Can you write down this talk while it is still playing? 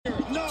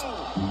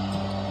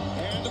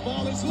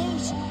is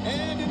loose,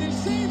 and it is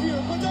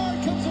Xavier.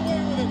 Bernard comes away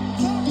with it.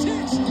 Top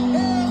kicks,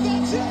 and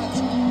that's it.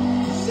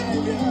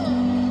 Xavier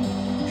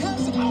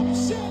has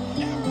upset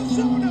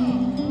Arizona.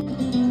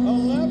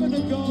 11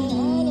 to go.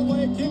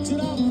 Holloway kicks it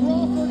out.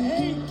 Crawford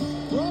 8.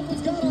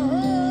 Crawford's got to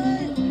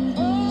hurry.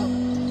 No.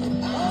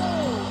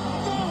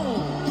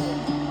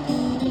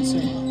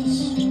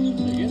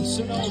 Against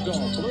Sonogo.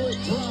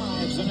 Blewett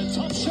drives, and a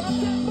tough shot.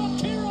 Then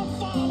Bakira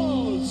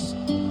follows.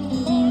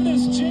 Oh, it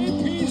is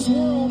JP's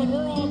world, and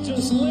we're all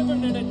just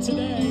living in it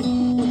today.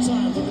 One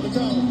time, look at the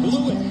crowd.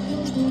 Blewett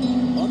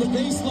on the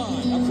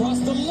baseline, across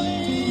the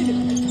lane,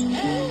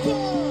 and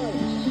good.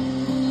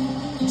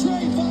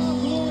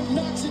 Trayvon Blewett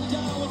knocks it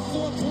down with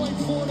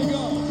 4.4 to go.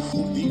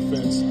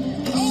 Defense.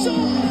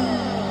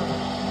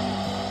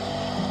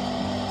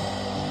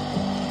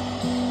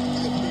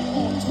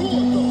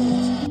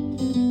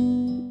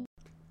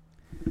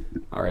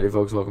 Alrighty,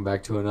 folks, welcome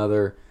back to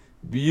another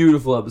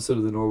beautiful episode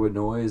of the Norwood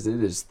Noise.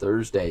 It is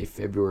Thursday,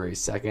 February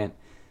 2nd,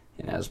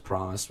 and as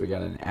promised, we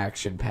got an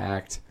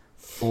action-packed,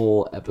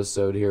 full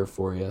episode here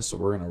for you, so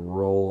we're going to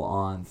roll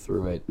on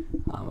through it.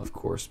 Of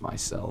course,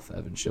 myself,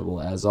 Evan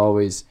Schibel, as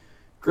always,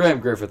 Graham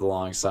Griffith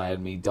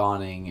alongside me,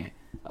 donning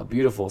a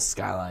beautiful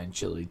Skyline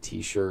Chili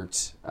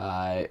t-shirt.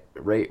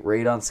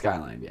 Rate on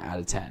Skyline, out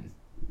of 10.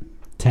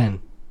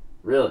 10.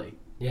 Really?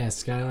 Yeah,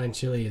 Skyline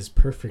Chili is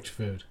perfect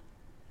food.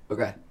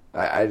 Okay.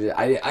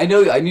 I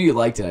knew you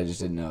liked it. I just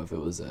didn't know if it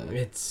was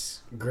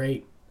It's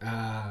great.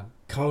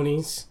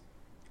 Conies,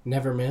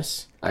 never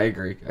miss. I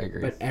agree.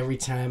 But every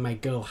time I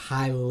go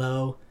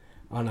high-low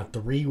on a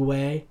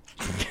three-way,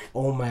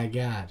 oh my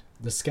God.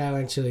 The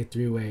Skyline Chili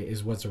three-way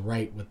is what's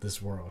right with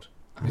this world.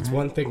 It's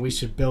one thing we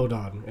should build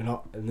on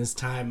in this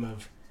time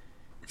of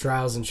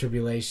trials and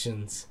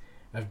tribulations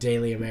of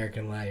daily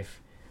American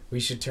life. We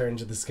should turn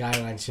to the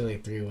Skyline Chili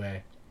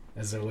three-way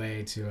as a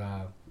way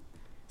to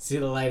see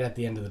the light at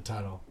the end of the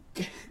tunnel.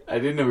 I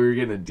didn't know we were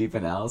getting a deep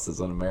analysis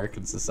on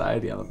American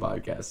society on the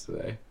podcast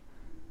today.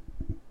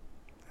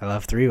 I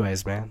love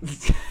three-ways, man.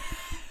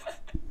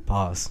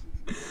 Pause.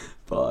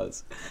 All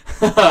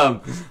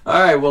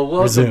right, well, welcome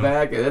Resume.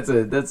 back.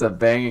 That's a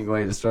banging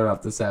way to start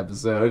off this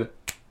episode.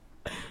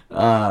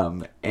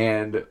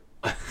 And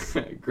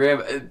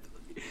Graham,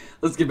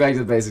 let's get back to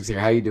the basics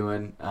here. How you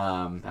doing?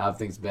 How have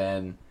things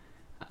been?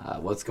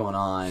 What's going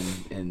on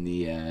in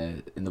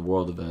the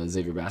world of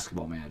Xavier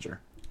basketball manager?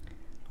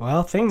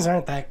 Well, things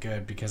aren't that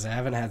good because I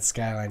haven't had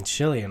Skyline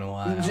Chili in a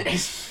while.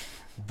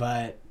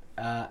 But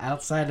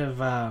outside of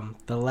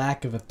the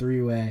lack of a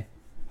three-way,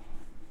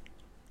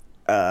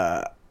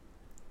 life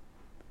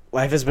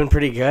has been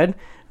pretty good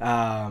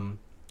in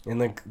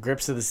the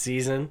grips of the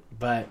season.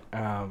 But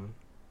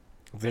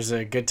if there's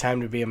a good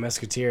time to be a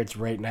Musketeer, it's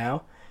right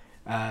now.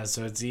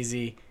 So it's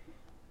easy,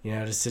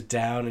 to sit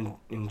down and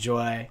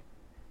enjoy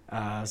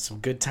some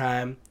good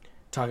time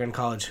talking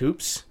college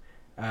hoops.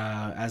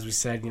 As we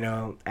said,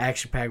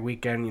 action-packed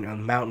weekend. The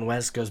Mountain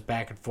West goes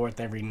back and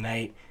forth every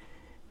night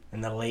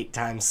in the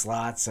late-time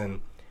slots, and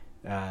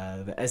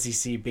the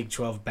SEC Big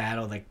 12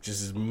 battle that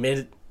just is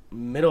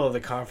middle of the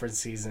conference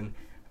season.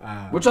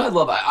 Which I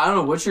love. I don't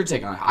know. What's your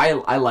take on it?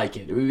 I like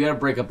it. We got to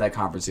break up that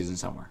conference season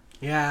somewhere.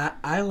 Yeah,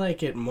 I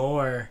like it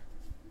more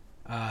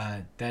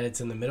that it's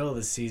in the middle of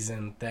the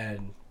season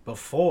than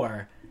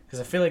before,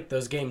 because I feel like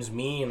those games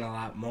mean a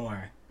lot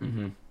more.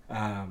 Mm-hmm.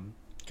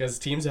 Because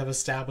teams have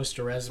established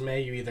a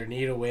resume. You either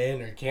need a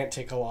win or can't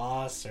take a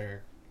loss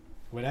or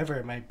whatever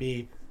it might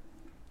be.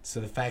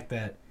 So the fact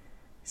that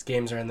these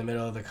games are in the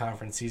middle of the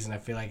conference season, I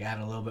feel like add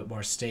a little bit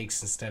more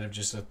stakes instead of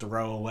just a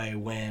throwaway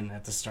win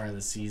at the start of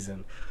the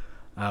season,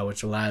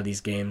 which a lot of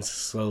these games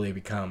slowly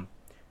become.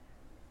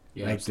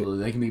 Yeah,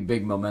 absolutely. They can be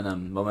big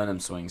momentum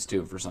swings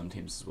too for some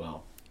teams as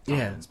well.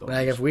 Yeah,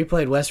 like if we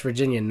played West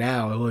Virginia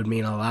now, it would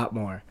mean a lot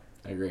more.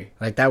 I agree.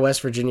 Like that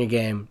West Virginia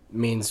game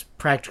means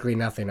practically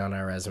nothing on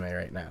our resume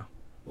right now.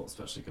 Well,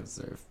 especially because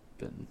they've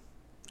been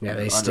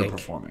they stink.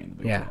 Underperforming in the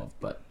Big 12.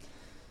 But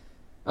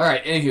all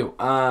right, anywho,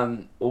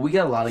 well, we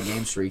got a lot of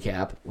games to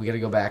recap. We got to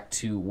go back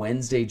to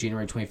Wednesday,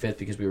 January 25th,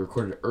 because we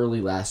recorded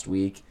early last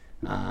week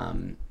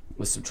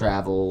with some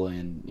travel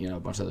and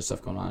a bunch of other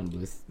stuff going on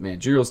with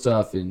managerial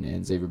stuff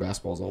and Xavier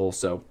basketball as a whole.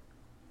 So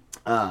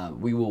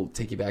we will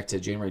take you back to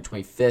January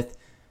 25th.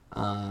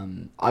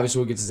 Obviously,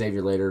 we'll get to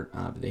Xavier later,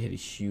 but they hit a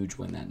huge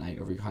win that night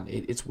over UConn.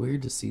 It's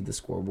weird to see the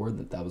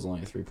scoreboard that was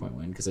only a 3-point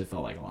win because it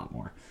felt like a lot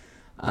more.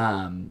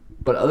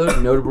 But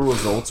other notable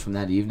results from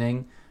that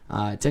evening,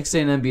 Texas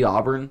A&M beat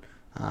Auburn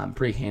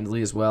pretty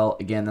handily as well.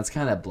 Again, that's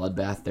kind of a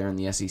bloodbath there in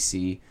the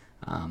SEC.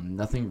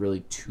 Nothing really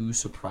too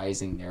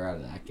surprising there out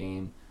of that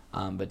game,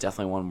 but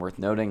definitely one worth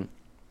noting.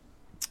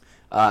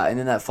 And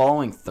then that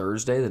following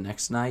Thursday, the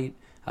next night,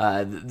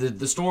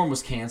 the storm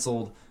was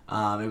canceled.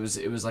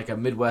 It was like a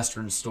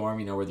Midwestern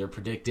storm, where they're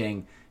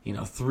predicting,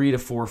 3 to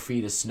 4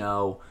 feet of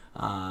snow,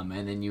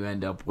 and then you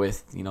end up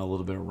with, a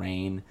little bit of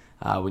rain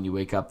when you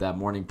wake up that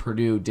morning.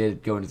 Purdue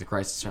did go into the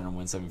Crisis Center and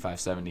win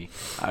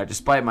 75-70,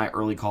 despite my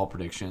early call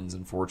predictions,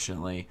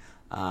 unfortunately.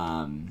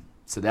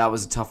 So that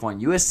was a tough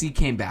one. USC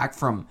came back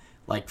from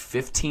like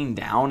 15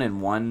 down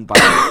and won by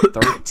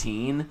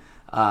 13.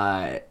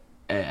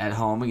 at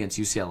home against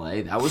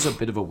UCLA. That was a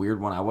bit of a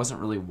weird one. I wasn't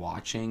really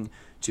watching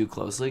too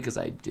closely because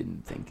I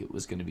didn't think it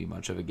was going to be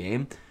much of a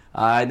game.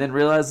 And then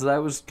realized that I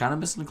was kind of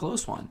missing a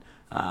close one.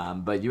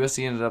 But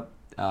USC ended up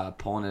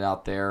pulling it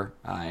out there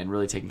and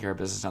really taking care of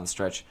business down the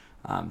stretch.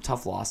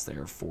 Tough loss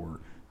there for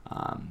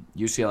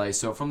UCLA.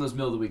 So from those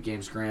middle of the week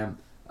games, Graham,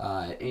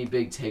 any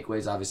big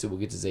takeaways? Obviously, we'll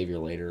get to Xavier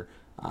later.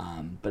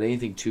 But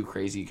anything too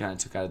crazy you kind of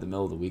took out of the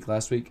middle of the week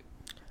last week?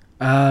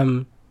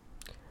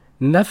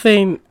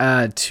 Nothing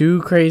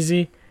too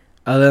crazy,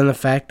 other than the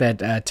fact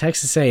that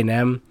Texas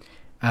A&M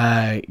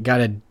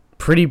got a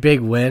pretty big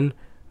win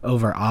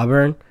over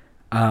Auburn.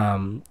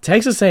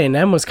 Texas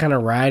A&M was kind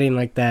of riding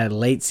like that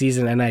late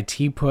season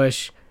NIT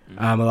push.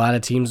 A lot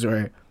of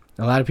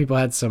people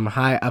had some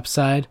high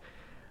upside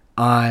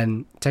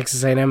on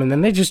Texas A&M, and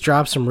then they just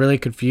dropped some really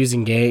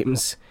confusing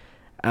games.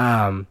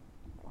 They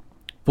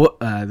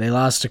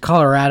lost to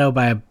Colorado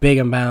by a big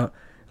amount.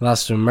 They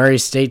lost to a Murray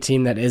State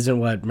team that isn't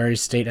what Murray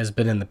State has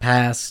been in the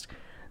past.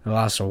 They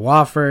lost to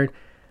Wofford.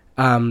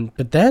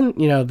 But then,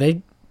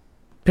 they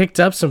picked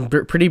up some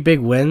pretty big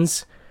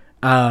wins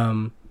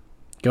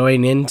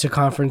going into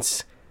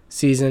conference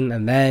season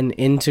and then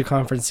into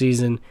conference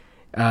season.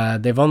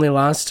 They've only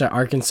lost to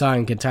Arkansas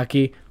and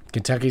Kentucky.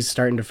 Kentucky's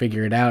starting to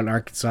figure it out, and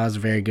Arkansas is a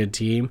very good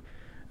team.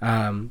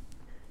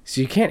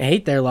 So you can't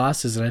hate their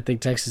losses, and I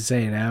think Texas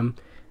A&M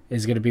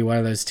is going to be one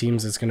of those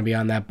teams that's going to be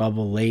on that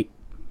bubble late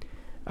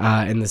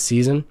in the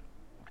season.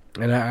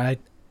 And I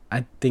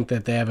think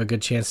that they have a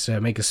good chance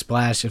to make a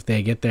splash if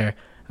they get there.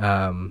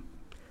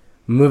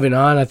 Moving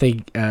on, I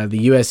think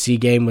the USC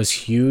game was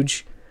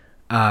huge.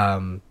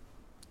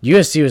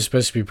 USC was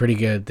supposed to be pretty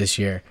good this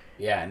year.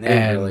 Yeah, and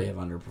they really have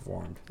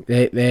underperformed.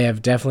 They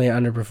have definitely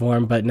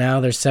underperformed, but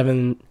now they're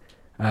 8-3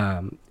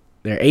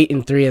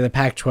 in the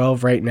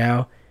Pac-12 right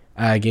now,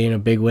 getting a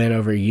big win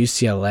over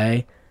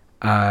UCLA.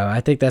 I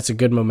think that's a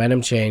good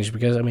momentum change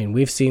because,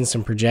 we've seen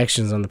some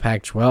projections on the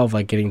Pac-12,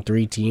 like getting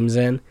 3 teams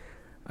in.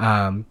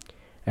 And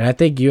I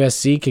think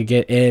USC could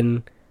get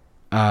in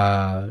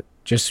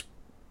just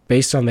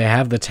based on they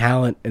have the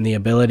talent and the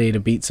ability to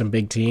beat some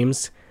big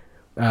teams.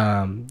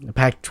 The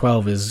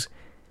Pac-12 is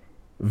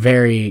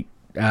very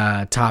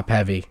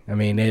top-heavy.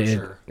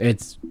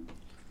 It's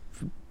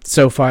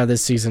so far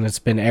this season, it's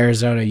been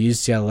Arizona,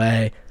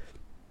 UCLA,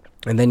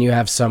 and then you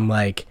have some,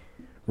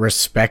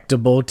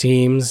 respectable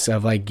teams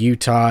of,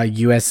 Utah,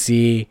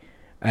 USC,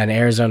 and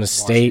Arizona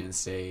State. Washington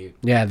State.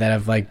 Yeah,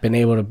 that have, been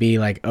able to be,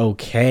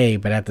 okay,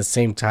 but at the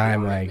same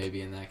time,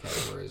 maybe in that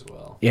category as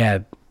well. Yeah,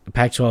 the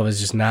Pac-12 has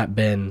just not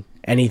been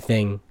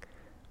anything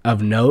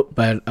of note,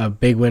 but a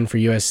big win for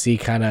USC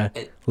kind of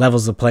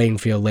levels the playing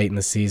field late in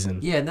the season.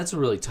 Yeah, and that's a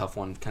really tough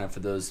one kind of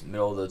for those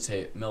middle of the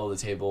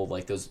table,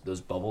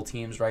 those bubble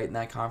teams, right, in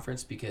that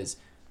conference, because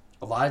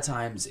a lot of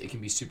times it can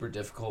be super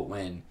difficult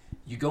when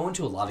you go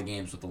into a lot of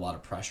games with a lot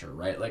of pressure,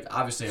 right?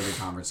 Obviously every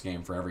conference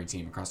game for every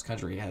team across the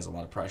country has a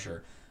lot of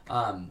pressure.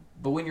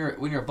 But when you're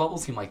a bubble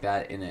team like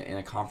that in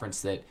a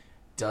conference that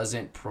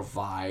doesn't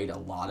provide a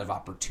lot of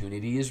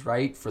opportunities,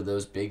 right, for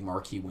those big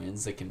marquee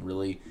wins that can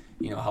really,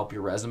 help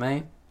your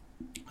resume.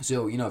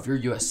 So, if you're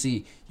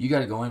USC, you got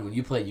to go in when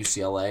you play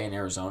UCLA and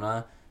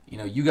Arizona,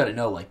 you got to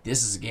know,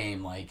 this is a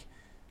game,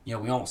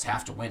 we almost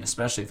have to win,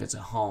 especially if it's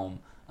at home.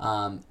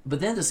 But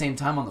then at the same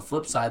time, on the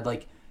flip side,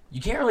 you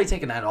can't really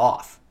take a night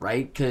off,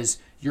 right? Because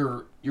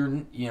you're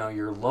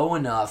low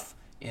enough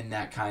in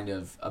that kind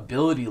of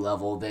ability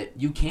level that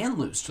you can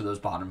lose to those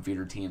bottom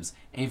feeder teams.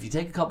 And if you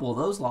take a couple of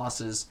those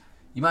losses,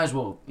 you might as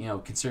well,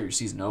 consider your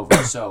season over.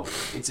 So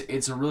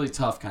it's a really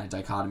tough kind of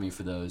dichotomy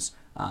for those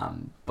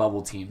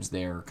bubble teams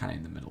there kind of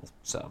in the middle.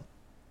 So,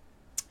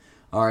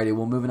 alrighty,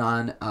 well, moving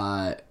on.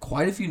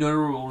 Quite a few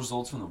notable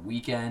results from the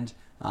weekend.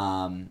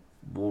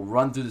 We'll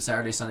run through the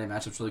Saturday-Sunday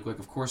matchups really quick,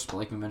 of course, but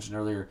like we mentioned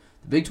earlier,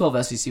 the Big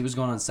 12 SEC was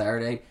going on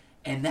Saturday,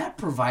 and that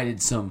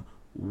provided some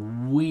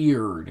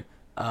weird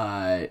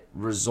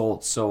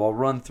results. So I'll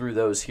run through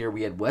those here.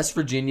 We had West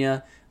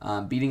Virginia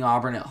beating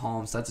Auburn at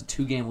home, so that's a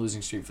 2-game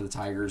losing streak for the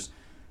Tigers.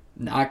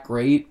 Not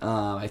great.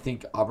 I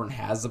think Auburn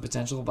has the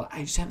potential, but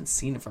I just haven't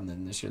seen it from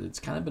them this year. It's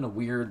kind of been a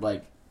weird,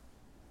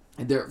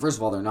 first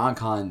of all, their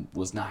non-con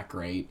was not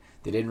great.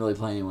 They didn't really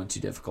play anyone too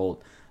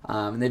difficult.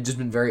 And they've just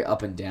been very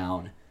up and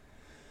down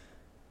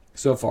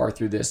so far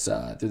through this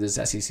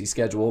SEC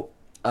schedule.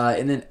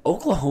 And then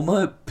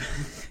Oklahoma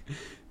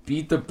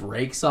beat the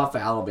brakes off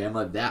of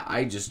Alabama. That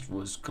I just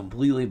was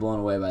completely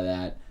blown away by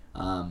that.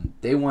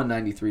 They won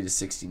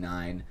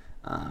 93-69.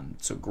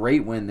 So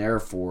great win there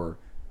for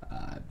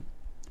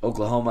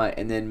Oklahoma.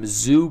 And then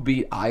Mizzou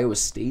beat Iowa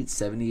State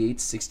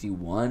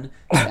 78-61.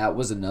 That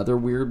was another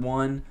weird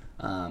one.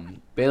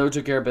 Baylor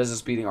took care of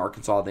business beating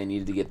Arkansas. They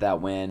needed to get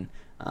that win.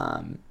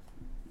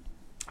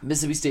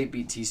 Mississippi State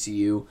beat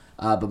TCU,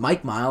 but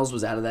Mike Miles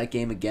was out of that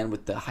game again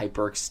with the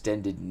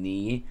hyperextended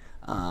knee.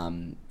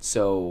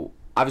 So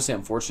Obviously,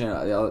 unfortunate.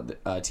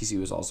 TCU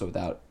was also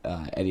without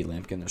Eddie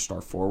Lampkin, their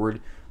star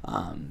forward.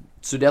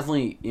 So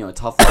definitely, a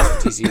tough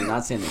loss for TCU.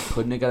 Not saying they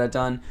couldn't have got it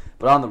done,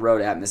 but on the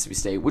road at Mississippi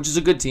State, which is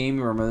a good team.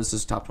 You remember this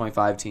is a top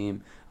 25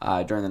 team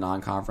during the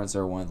non-conference. They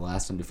were one of the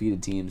last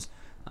undefeated teams.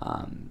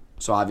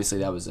 So obviously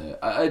that was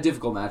a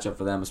difficult matchup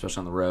for them, especially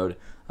on the road.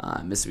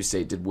 Mississippi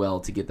State did well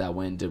to get that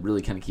win to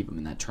really kind of keep them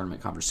in that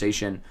tournament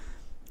conversation.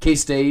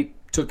 K-State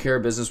took care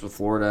of business with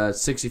Florida,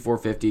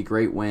 64-50,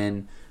 great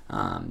win.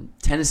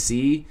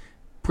 Tennessee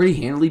pretty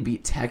handily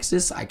beat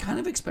Texas. I kind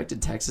of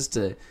expected Texas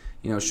to,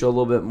 show a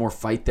little bit more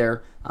fight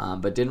there,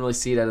 but didn't really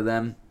see it out of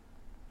them.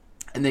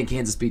 And then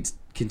Kansas beat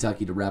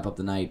Kentucky to wrap up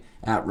the night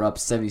at Rupp,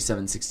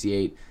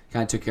 77-68.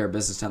 Kind of took care of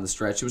business down the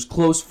stretch. It was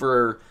close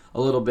for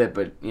a little bit,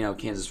 but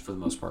Kansas for the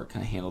most part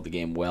kind of handled the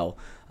game well.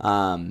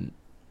 And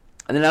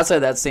then outside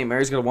of that, St.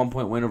 Mary's got a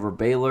 1-point win over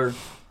Baylor.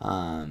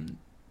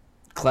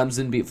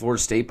 Clemson beat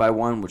Florida State by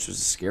 1, which was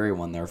a scary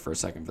one there for a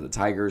second for the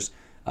Tigers.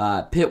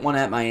 Pitt won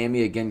at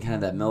Miami, again, kind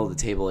of that middle of the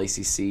table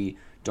ACC.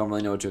 Don't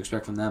really know what to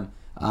expect from them.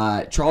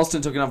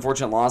 Charleston took an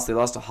unfortunate loss. They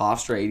lost to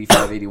Hofstra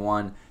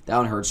 85-81. That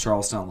one hurts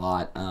Charleston a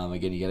lot.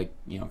 Again, you got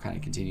to kind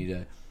of continue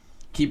to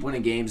keep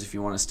winning games if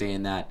you want to stay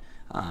in that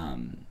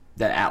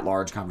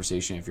at-large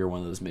conversation if you're one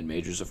of those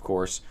mid-majors, of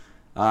course.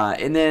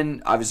 And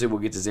then, obviously, we'll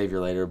get to Xavier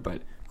later,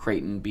 but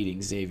Creighton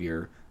beating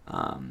Xavier,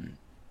 a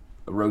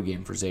road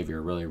game for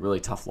Xavier, really, really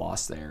tough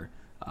loss there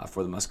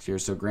for the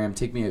Musketeers. So, Graham,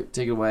 take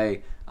it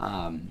away.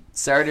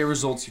 Saturday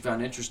results you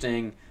found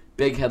interesting,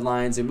 big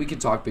headlines, and we can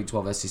talk Big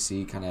 12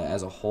 SEC kind of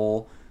as a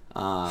whole.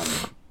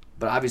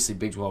 But obviously,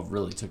 Big 12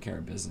 really took care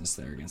of business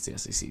there against the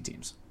SEC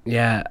teams.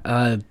 Yeah,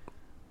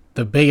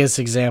 the biggest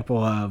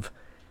example of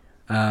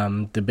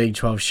the Big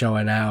 12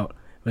 showing out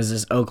was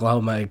this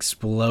Oklahoma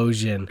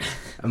explosion.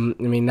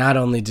 Not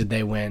only did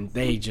they win,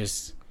 they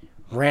just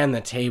ran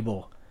the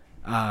table.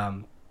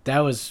 That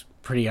was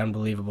pretty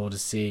unbelievable to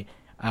see.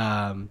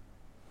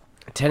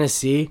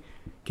 Tennessee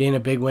getting a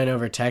big win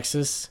over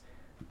Texas.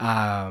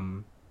 I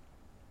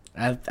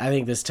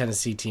think this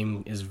Tennessee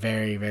team is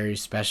very, very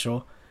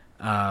special.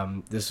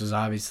 This was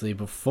obviously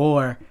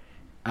before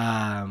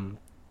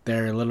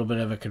their a little bit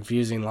of a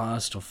confusing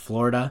loss to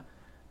Florida.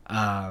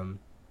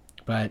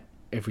 But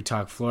if we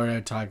talk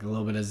Florida, talk a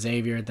little bit of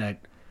Xavier, that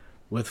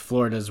with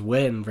Florida's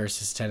win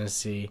versus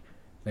Tennessee,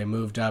 they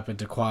moved up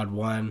into quad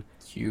 1.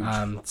 Huge.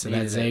 So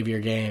that Xavier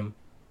game,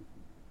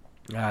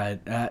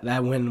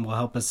 that win will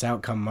help us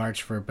out come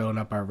March for building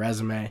up our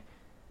resume.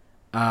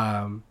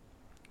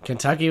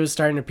 Kentucky was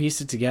starting to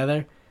piece it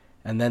together,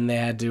 and then they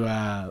had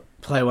to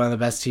play one of the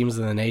best teams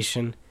in the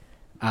nation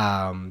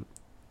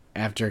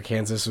after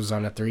Kansas was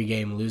on a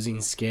 3-game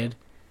losing skid.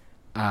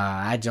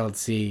 I don't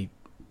see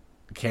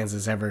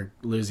Kansas ever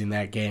losing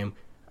that game,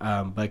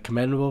 but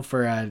commendable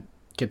for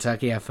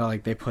Kentucky. I felt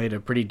like they played a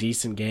pretty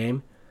decent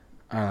game,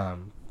 but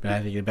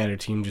I think the better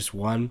team just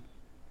won.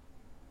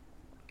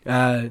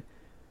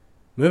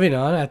 Moving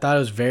on, I thought it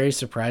was very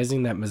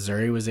surprising that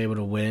Missouri was able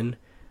to win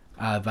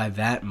by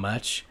that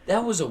much.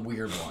 That was a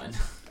weird one.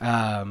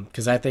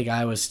 Because I think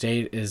Iowa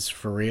State is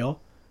for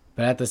real.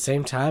 But at the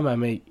same time,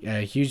 I'm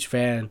a huge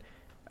fan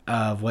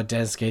of what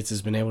Dennis Gates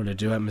has been able to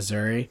do at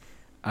Missouri.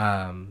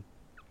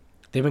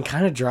 They've been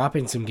kind of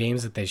dropping some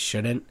games that they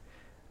shouldn't.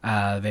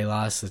 They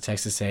lost to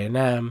Texas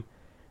A&M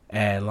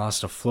and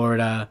lost to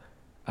Florida.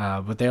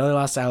 But they only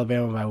lost to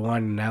Alabama by 1,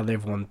 and now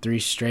they've won 3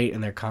 straight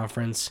in their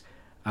conference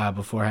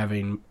before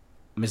having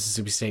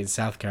Mississippi State and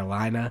South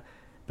Carolina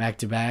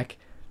back-to-back.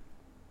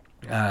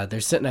 They're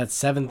sitting at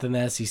 7th in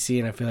the SEC,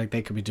 and I feel like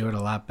they could be doing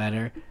a lot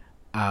better.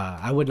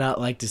 I would not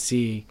like to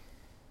see,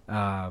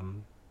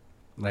 in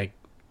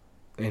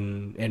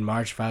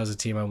March, if I was a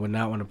team, I would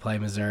not want to play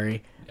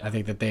Missouri. Yeah. I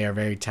think that they are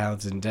very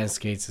talented, and Dennis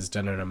Gates has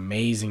done an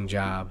amazing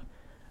job.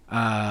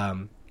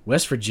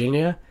 West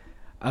Virginia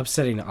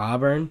upsetting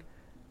Auburn.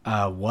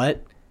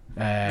 What?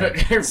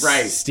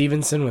 Right.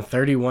 Stevenson with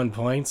 31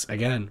 points.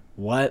 Again,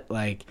 what?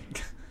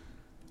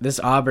 This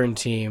Auburn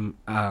team,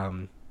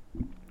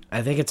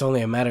 I think it's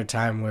only a matter of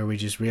time where we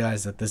just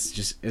realize that this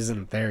just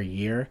isn't their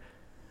year.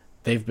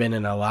 They've been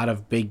in a lot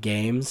of big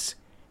games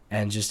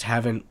and just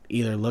haven't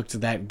either looked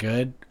that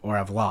good or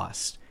have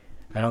lost.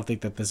 I don't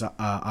think that this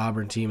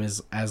Auburn team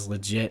is as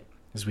legit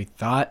as we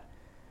thought.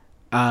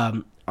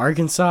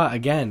 Arkansas,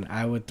 again,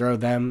 I would throw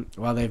them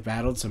while they've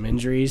battled some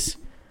injuries.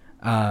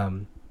 I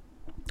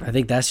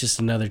think that's just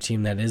another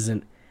team that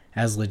isn't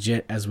as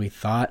legit as we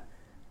thought.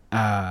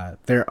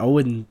 They're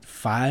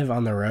 0-5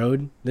 on the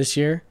road this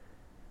year.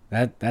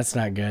 That's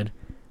not good.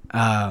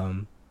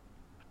 And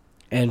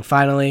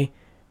finally,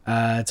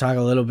 talk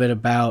a little bit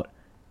about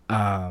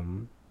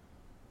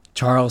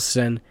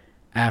Charleston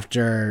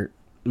after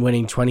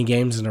winning 20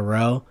 games in a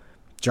row,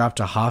 dropped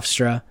to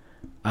Hofstra,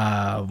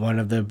 one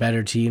of the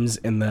better teams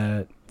in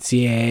the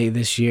CAA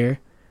this year.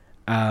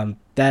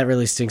 That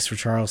really stinks for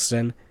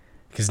Charleston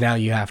because now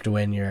you have to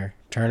win your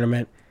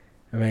tournament.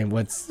 I mean,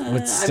 what's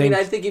stinks? I mean,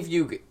 I think if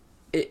you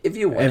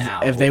win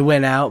out, if they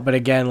win out, but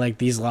again,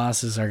 these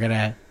losses are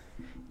gonna.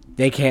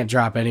 They can't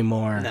drop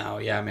anymore. No,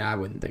 yeah, I mean, I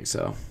wouldn't think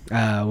so.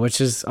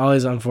 Which is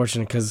always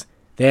unfortunate because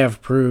they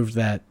have proved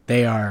that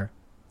they are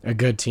a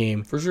good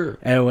team. For sure.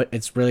 And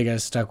it's really going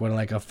to stuck with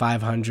like a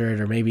 500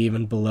 or maybe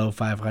even below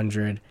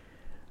 500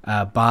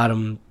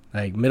 bottom,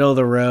 like middle of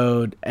the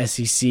road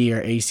SEC or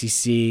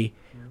ACC,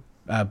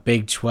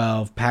 Big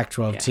 12,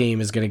 Pac-12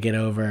 team is going to get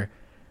over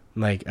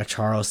like a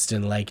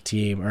Charleston-like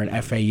team or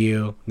an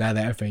FAU. Now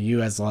that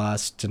FAU has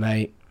lost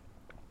tonight,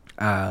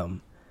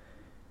 that's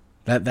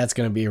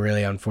going to be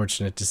really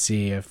unfortunate to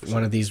see if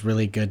one of these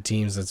really good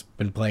teams that's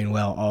been playing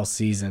well all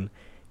season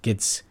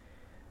gets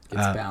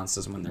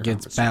bounced when they're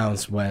gets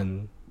bounced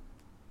when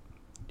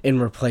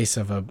in replace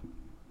of a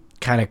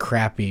kind of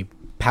crappy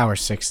Power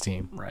 6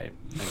 team. Right.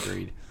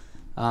 Agreed.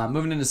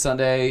 Moving into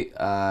Sunday,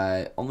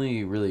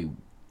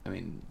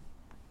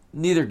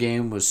 neither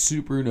game was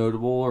super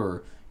notable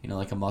or,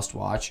 like a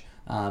must-watch.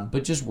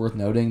 But just worth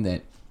noting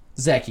that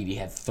Zach Edey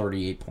had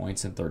 38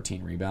 points and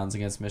 13 rebounds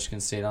against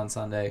Michigan State on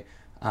Sunday.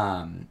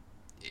 And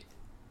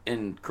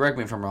correct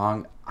me if I'm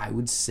wrong, I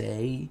would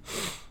say,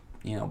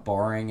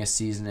 barring a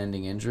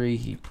season-ending injury,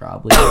 he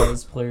probably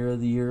has Player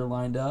of the Year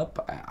lined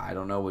up. I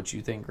don't know what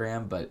you think,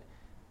 Graham, but,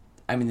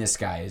 this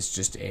guy is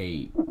just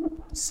a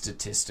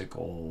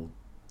statistical...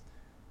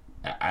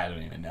 I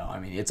don't even know.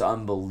 It's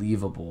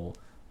unbelievable,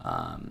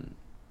 how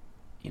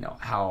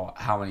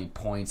many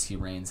points he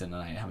reigns in a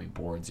night, how many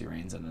boards he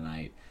reigns in a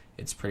night.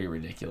 It's pretty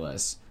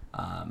ridiculous.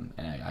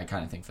 And I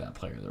kind of think for that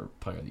player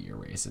of the year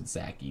race, it's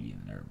Zach Edey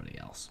and everybody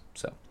else.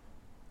 So,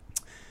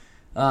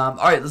 all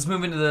right, let's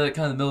move into the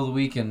kind of the middle of the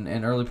week and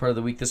early part of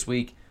the week this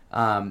week.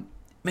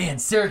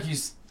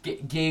 Syracuse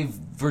gave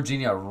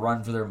Virginia a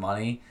run for their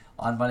money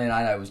on Monday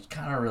night. I was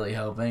kind of really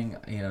hoping,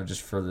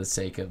 just for the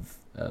sake of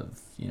a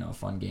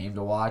fun game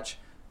to watch,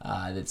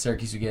 that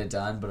Syracuse would get it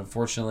done. But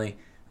unfortunately,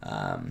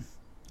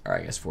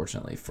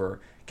 fortunately for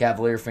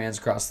Cavalier fans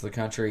across the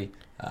country,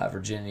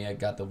 Virginia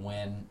got the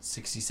win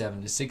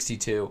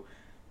 67-62.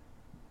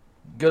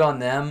 Good on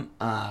them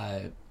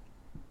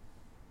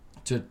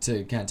to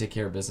kind of take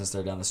care of business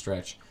there down the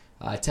stretch.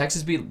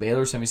 Texas beat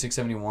Baylor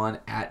 76-71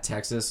 at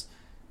Texas.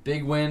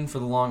 Big win for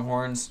the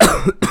Longhorns.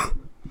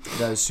 That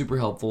was super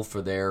helpful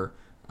for their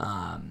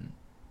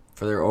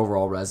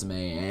overall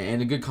resume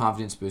and a good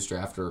confidence booster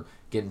after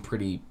getting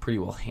pretty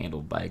well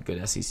handled by a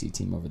good SEC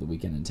team over the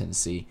weekend in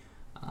Tennessee.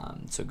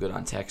 So good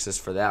on Texas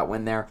for that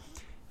win there.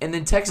 And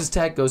then Texas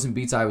Tech goes and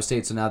beats Iowa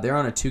State. So now they're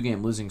on a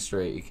 2-game losing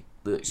skid.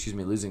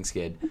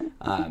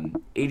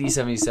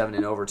 80-77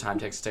 in overtime,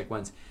 Texas Tech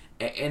wins.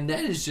 And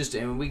that is just,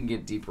 we can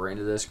get deeper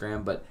into this,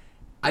 Graham, but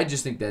I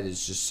just think that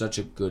is just such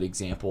a good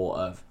example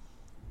of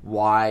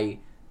why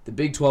the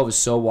Big 12 is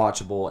so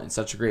watchable and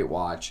such a great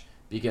watch,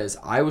 because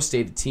Iowa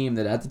State, a team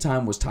that at the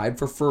time was tied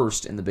for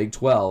first in the Big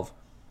 12,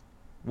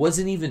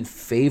 wasn't even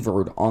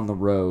favored on the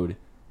road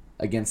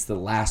against the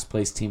last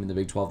place team in the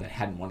Big 12 that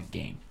hadn't won a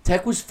game.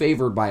 Tech was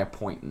favored by a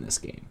point in this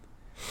game,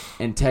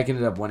 and Tech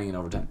ended up winning in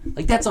overtime.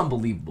 That's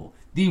unbelievable.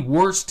 The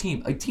worst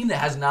team, a team that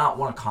has not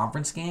won a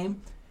conference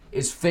game,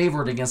 is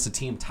favored against a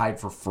team tied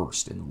for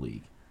first in the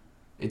league.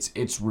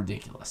 It's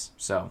ridiculous.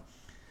 So,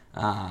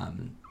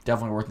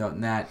 definitely worth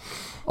noting that.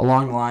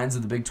 Along the lines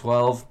of the Big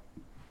 12,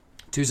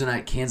 Tuesday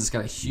night, Kansas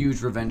got a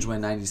huge revenge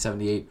win,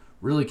 90-78.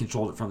 Really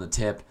controlled it from the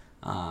tip.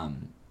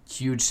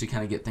 Huge to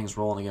kind of get things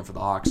rolling again for the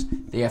Hawks.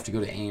 They have to go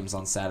to Ames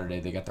on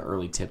Saturday. They got the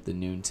early tip, the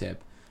noon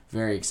tip.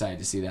 Very excited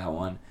to see that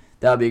one.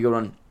 That'll be a good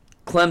one.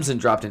 Clemson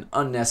dropped an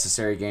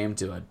unnecessary game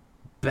to a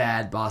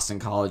bad Boston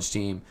College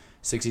team,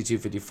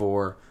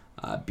 62-54.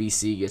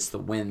 BC gets the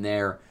win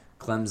there.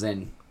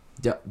 Clemson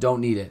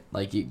don't need it.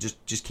 You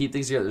just keep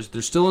things together.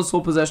 They're still in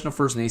sole possession of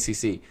first in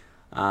ACC,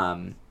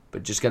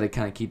 but just got to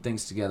kind of keep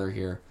things together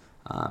here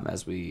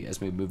as we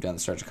move down the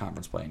stretch of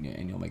conference play,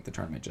 and you'll make the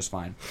tournament just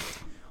fine.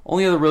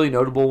 Only other really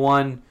notable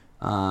one,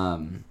 I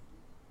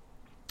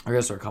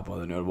guess there are a couple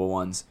other notable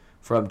ones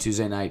from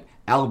Tuesday night.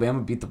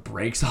 Alabama beat the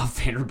brakes off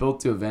Vanderbilt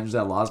to avenge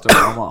that loss to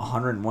Oklahoma,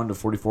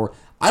 101-44.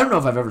 I don't know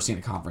if I've ever seen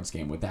a conference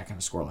game with that kind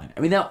of scoreline.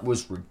 That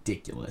was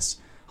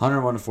ridiculous.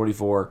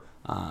 101-44.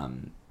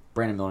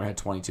 Brandon Miller had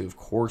 22, of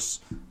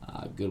course.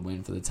 Good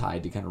win for the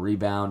Tide to kind of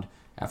rebound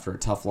after a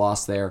tough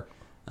loss there.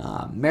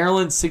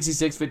 Maryland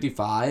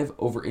 66-55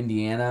 over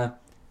Indiana.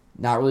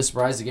 Not really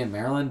surprised. Again,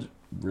 Maryland,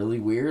 really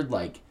weird.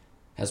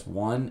 Has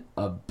won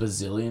a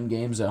bazillion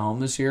games at home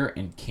this year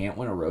and can't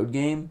win a road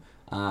game.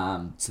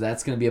 So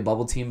that's going to be a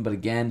bubble team. But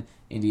again,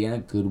 Indiana,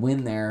 good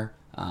win there.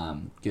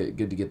 Good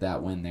to get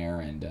that win there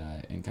and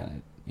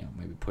kind of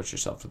maybe push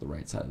yourself to the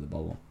right side of the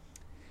bubble.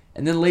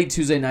 And then late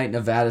Tuesday night,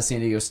 Nevada, San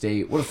Diego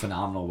State. What a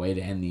phenomenal way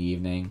to end the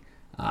evening.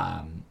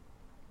 A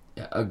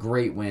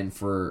great win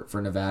for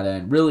Nevada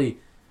and really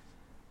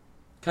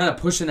kind of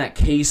pushing that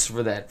case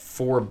for that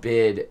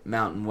 4-bid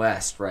Mountain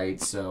West,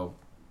 right? So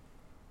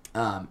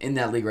in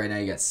that league right now,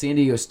 you got San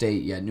Diego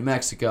State, you got New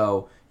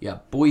Mexico, you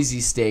got Boise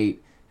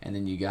State, and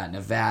then you got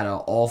Nevada,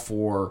 all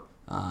four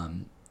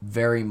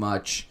very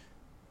much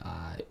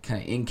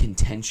kind of in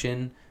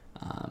contention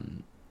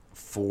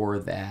for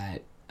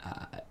that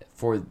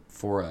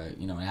for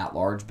an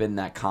at-large bid in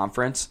that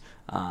conference,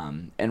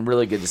 and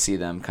really good to see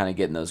them kind of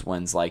getting those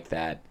wins like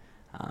that.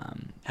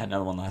 Had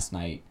another one last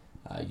night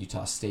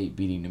Utah State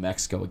beating New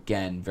Mexico.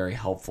 Again, very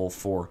helpful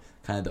for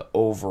kind of the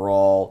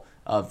overall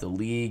of the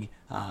league.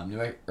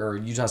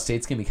 Utah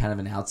State's going to be kind of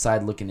an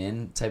outside looking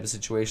in type of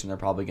situation. They're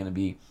probably going to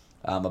be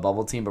a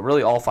bubble team. But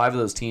really all 5 of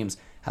those teams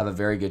have a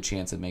very good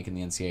chance of making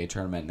the NCAA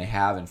tournament. And they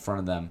have in front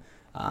of them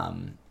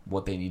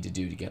what they need to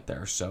do to get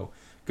there. So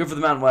good for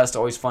the Mountain West.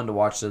 Always fun to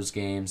watch those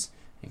games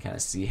and kind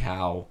of see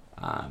how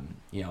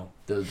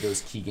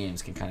those key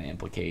games can kind of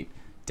implicate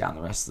down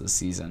the rest of the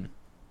season.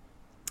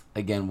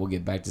 Again, we'll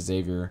get back to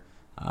Xavier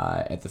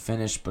at the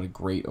finish, but a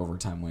great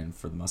overtime win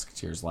for the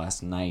Musketeers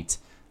last night.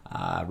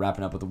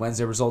 Wrapping up with the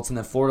Wednesday results, and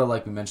then Florida,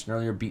 like we mentioned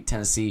earlier, beat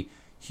Tennessee.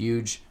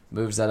 Huge,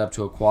 moves that up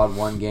to a quad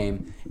 1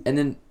 game. And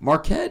then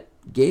Marquette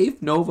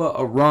gave Nova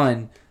a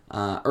run,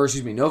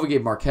 Nova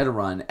gave Marquette a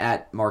run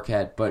at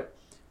Marquette, but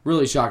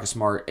really Shaka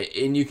Smart,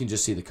 and you can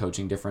just see the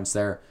coaching difference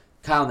there.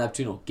 Kyle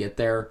Neptune will get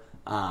there.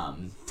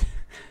 Kyle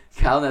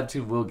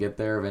Neptune will get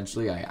there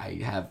eventually.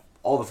 I have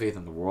all the faith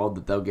in the world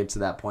that they'll get to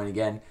that point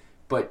again.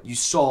 But you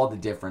saw the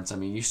difference. I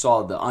mean, you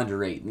saw the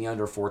under 8 and the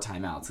under 4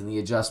 timeouts and the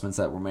adjustments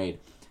that were made,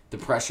 the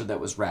pressure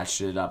that was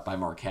ratcheted up by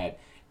Marquette,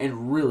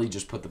 and really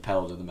just put the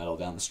pedal to the metal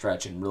down the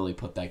stretch and really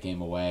put that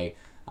game away.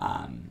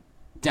 Down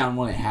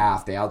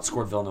 1.5, they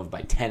outscored Villanova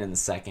by 10 in the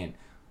second.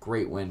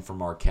 Great win for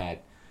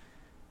Marquette.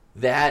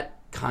 That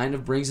kind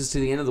of brings us to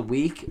the end of the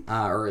week,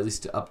 or at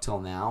least up till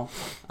now.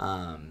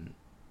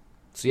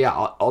 So yeah,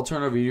 I'll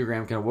turn over to you,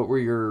 Graham. Kind of what are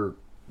your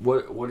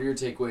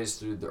takeaways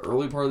through the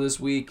early part of this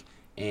week,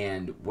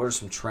 and what are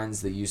some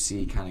trends that you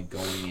see kind of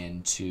going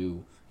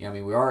into?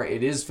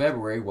 It is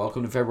February.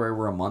 Welcome to February.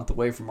 We're a month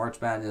away from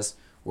March Madness.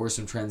 What are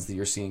some trends that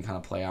you're seeing kind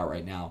of play out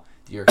right now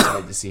that you're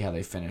excited to see how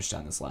they finished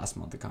on this last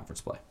month of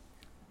conference play?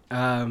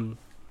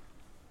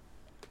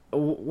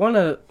 One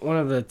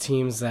of the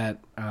teams that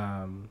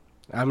I'm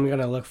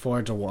gonna look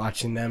forward to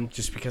watching them,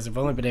 just because I've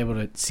only been able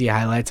to see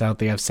highlights. I don't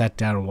think I've sat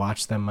down and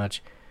watched them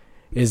much.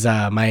 Is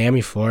Miami,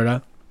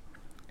 Florida.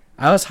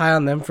 I was high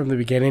on them from the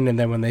beginning, and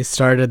then when they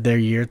started their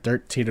year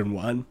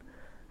 13-1,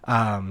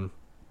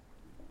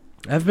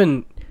 I've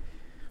been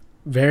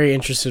very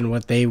interested in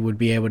what they would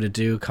be able to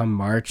do come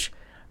March.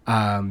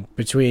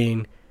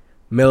 Between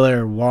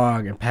Miller,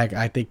 Wong, and Peck,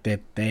 I think that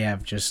they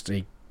have just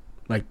a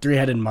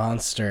three-headed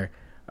monster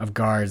of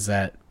guards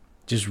that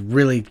just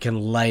really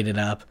can light it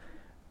up.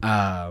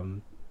 I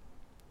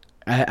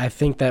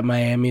think that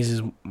Miami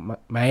is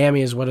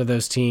one of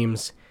those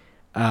teams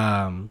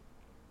that,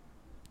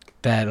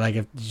 if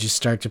you just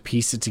start to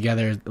piece it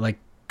together,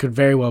 could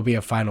very well be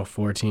a Final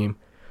Four team.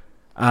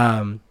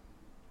 Other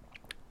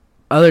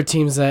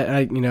teams that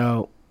I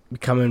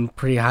coming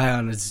pretty high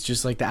on is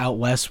just the out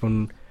west,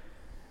 when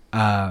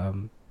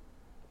the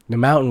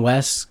Mountain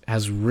West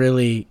has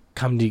really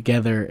come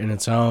together in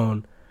its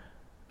own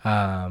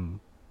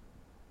on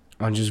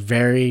just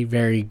very,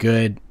 very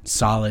good,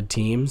 solid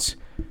teams.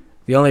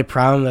 The only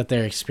problem that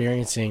they're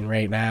experiencing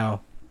right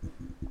now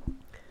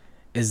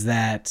is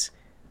that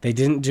they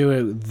didn't do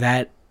it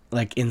that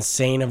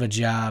insane of a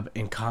job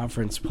in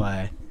conference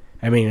play.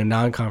 In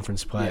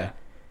non-conference play. Yeah.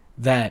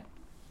 That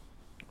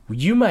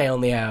you might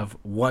only have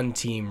one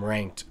team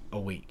ranked a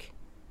week,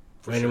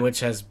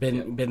 which has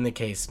been the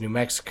case. New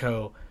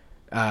Mexico,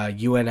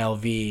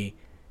 UNLV,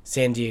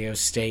 San Diego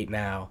State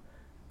now.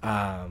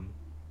 I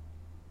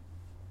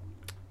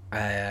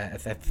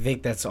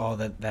think that's all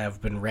that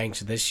have been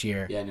ranked this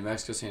year. Yeah, New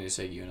Mexico, San Diego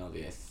State,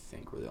 UNLV, I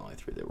think were the only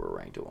 3 that were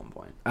ranked at one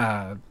point.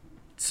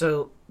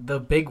 So the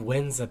big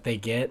wins that they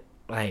get,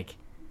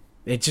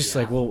 it just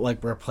we'll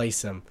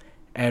replace them.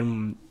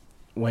 And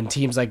when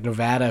teams like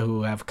Nevada,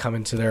 who have come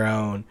into their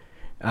own,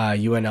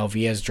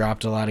 UNLV has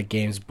dropped a lot of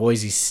games.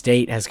 Boise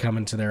State has come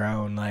into their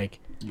own.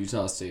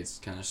 Utah State's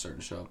kind of starting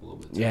to show up a little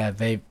bit too. Yeah,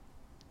 they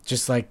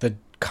just the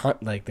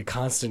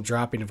constant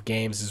dropping of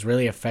games has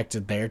really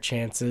affected their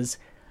chances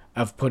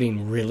of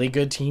putting really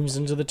good teams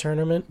into the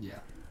tournament. Yeah,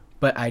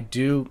 but I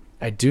do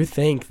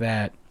think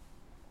that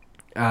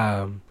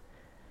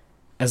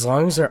as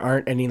long as there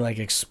aren't any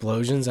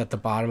explosions at the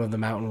bottom of the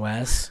Mountain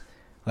West,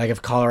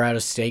 if Colorado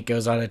State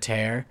goes on a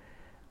tear,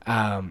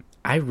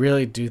 I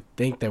really do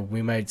think that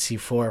we might see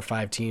 4 or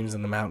 5 teams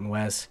in the Mountain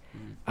West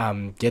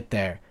get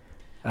there.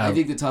 I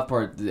think the tough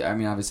part,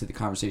 obviously the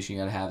conversation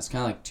you got to have is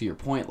kind of to your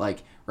point,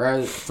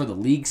 rather for the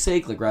league's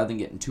sake, rather than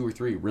getting 2 or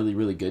 3 really,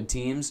 really good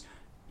teams,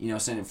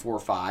 sending 4 or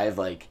 5,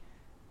 might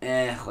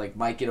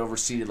get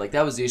overseeded.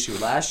 That was the issue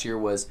last year,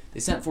 was they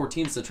sent 4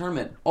 teams to the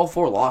tournament, all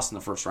 4 lost in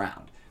the first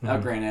round. Now,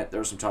 granted,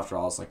 there were some tough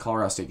draws,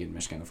 Colorado State getting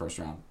Michigan in the first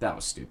round. That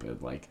was stupid.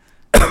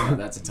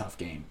 That's a tough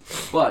game.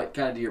 But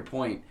kind of to your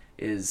point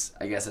is,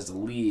 I guess, as a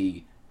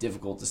league,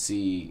 difficult to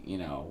see,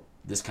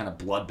 this kind of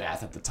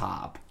bloodbath at the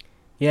top.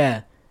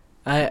 Yeah.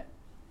 I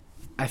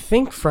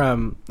think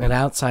from an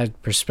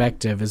outside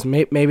perspective is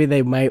maybe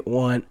they might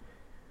want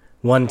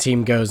one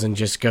team goes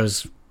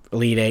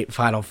Elite 8,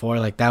 Final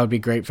Four. That would be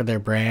great for their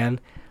brand.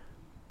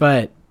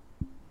 But,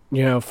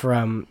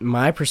 from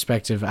my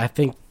perspective, I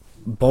think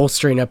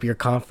bolstering up your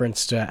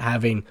conference to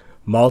having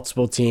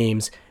multiple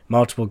teams,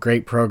 multiple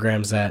great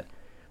programs that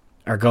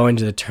are going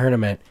to the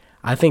tournament,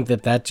 I think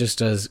that just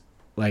does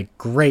like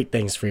great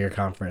things for your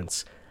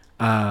conference.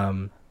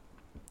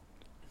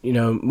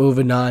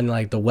 Moving on,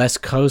 like the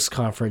West Coast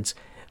Conference,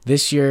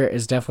 this year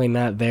is definitely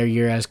not their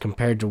year as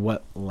compared to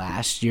what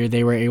last year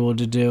they were able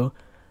to do.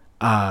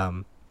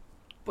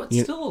 But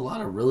still a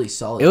lot of really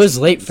solid It was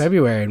teams. late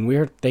February,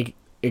 and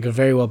it could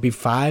very well be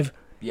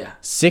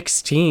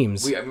 6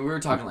 teams. We were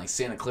talking like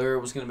Santa Clara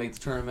was going to make the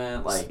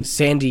tournament. Like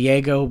San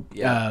Diego,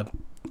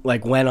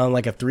 went on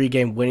like a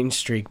 3-game winning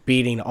streak,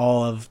 beating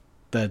all of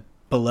the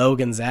below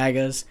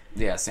Gonzagas.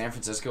 Yeah, San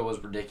Francisco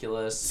was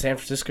ridiculous. San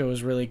Francisco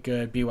was really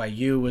good.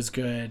 BYU was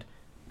good.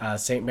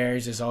 St.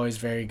 Mary's is always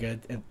very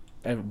good. And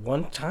at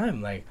one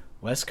time, like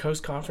West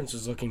Coast Conference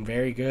was looking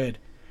very good.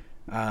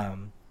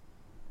 And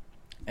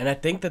I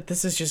think that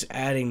this is just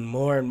adding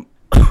more and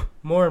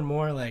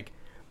more like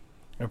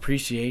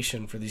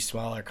appreciation for these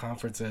smaller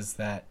conferences,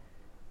 that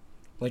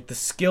like the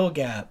skill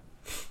gap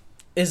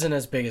isn't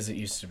as big as it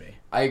used to be.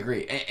 I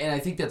agree. And I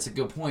think that's a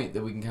good point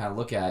that we can kind of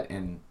look at,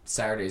 and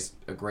Saturday's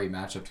a great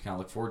matchup to kind of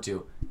look forward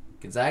to.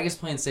 Gonzaga's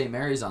playing St.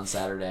 Mary's on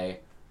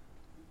Saturday.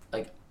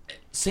 Like,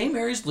 St.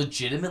 Mary's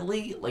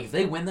legitimately, like, if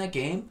they win that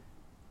game,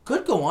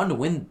 could go on to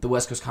win the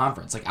West Coast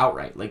Conference, like,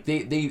 outright. Like,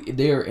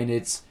 they're, and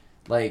it's,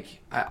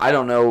 like, I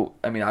don't know.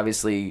 I mean,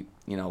 obviously,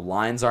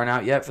 lines aren't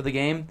out yet for the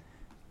game,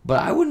 but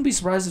I wouldn't be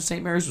surprised if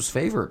St. Mary's was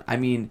favored. I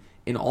mean,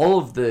 in all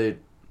of the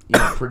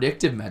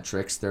predictive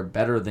metrics, they're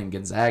better than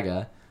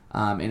Gonzaga,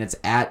 and it's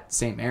at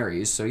St.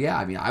 Mary's. So, yeah,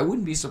 I mean, I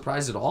wouldn't be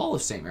surprised at all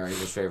if St. Mary's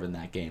was favored in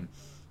that game.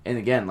 And,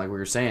 again, like we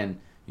were saying,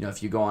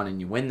 if you go on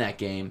and you win that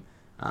game,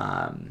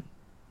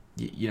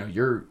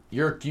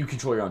 you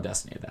control your own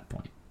destiny at that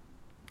point.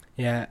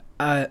 Yeah.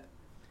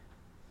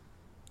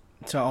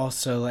 To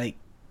also, like,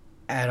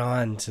 add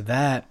on to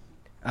that,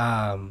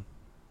 I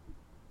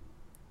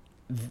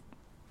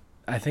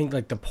think,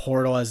 like, the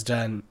portal has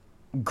done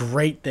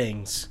great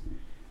things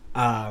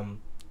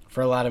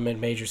for a lot of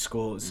mid-major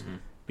schools,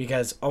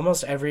 because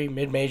almost every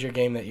mid-major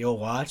game that you'll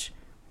watch,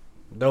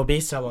 there'll be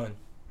someone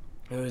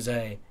who's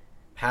a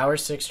Power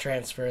 6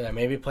 transfer that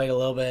maybe played a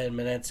little bit in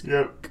minutes,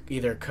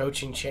 either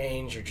coaching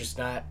change or just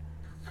not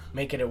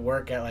making it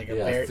work at like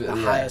the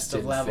highest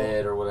of level,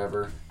 fit or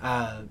whatever.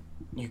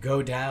 You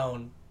go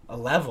down a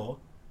level,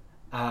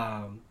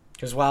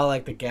 because while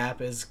like the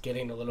gap is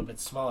getting a little bit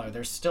smaller,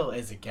 there still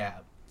is a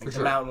gap. Like,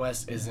 the Mountain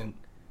West isn't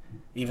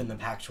even the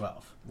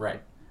Pac-12.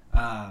 Right.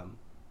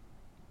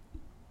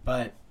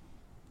 But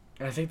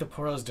I think the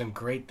portal has done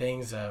great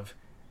things of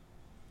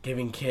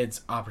giving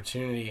kids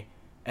opportunity.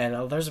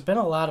 And there's been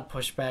a lot of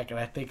pushback, and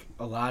I think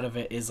a lot of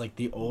it is like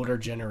the older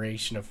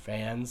generation of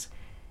fans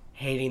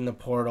hating the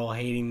portal,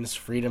 hating this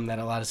freedom that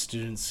a lot of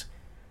student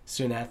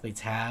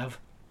athletes have.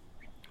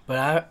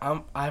 But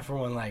I for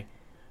one, like,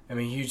 I'm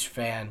a huge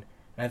fan,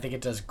 and I think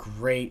it does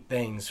great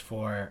things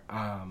for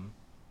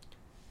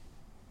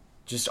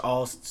just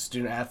all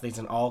student athletes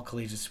and all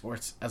collegiate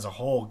sports as a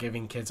whole,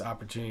 giving kids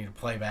opportunity to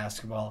play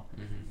basketball.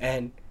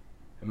 And,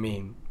 I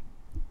mean,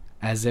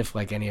 as if,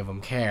 like, any of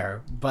them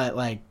care, but,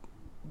 like,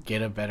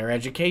 get a better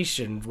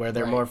education where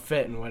they're more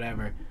fit and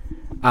whatever.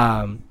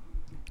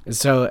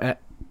 So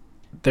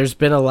there's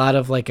been a lot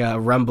of, like,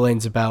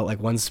 rumblings about, like,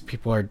 once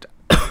people are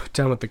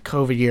done with the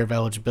COVID year of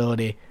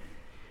eligibility,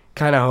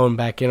 kind of hone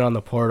back in on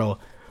the portal.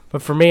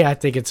 But for me, I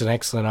think it's an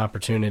excellent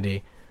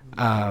opportunity.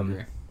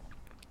 And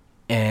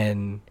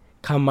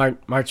come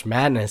March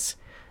Madness,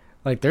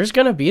 like, there's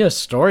going to be a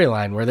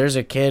storyline where there's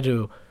a kid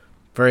who,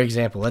 for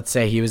example, let's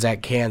say he was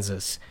at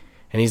Kansas,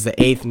 and he's the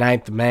 8th,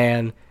 9th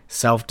man.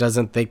 Self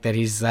doesn't think that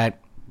he's that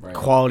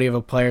quality of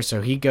a player,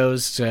 so he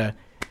goes to,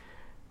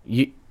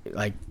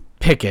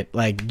 pick it,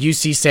 like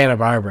UC Santa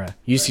Barbara.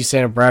 UC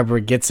Santa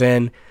Barbara gets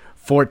in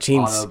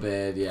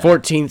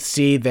 14th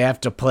seed. They have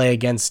to play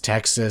against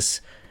Texas,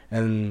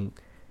 and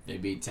they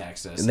beat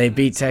Texas. And they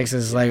beat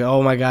Texas. Like,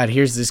 oh my God,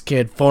 here's this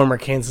kid, former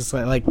Kansas.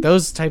 Like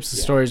those types of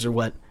stories are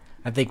what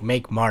I think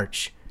make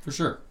March. For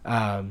sure.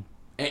 And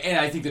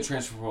I think the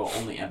transfer portal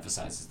only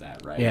emphasizes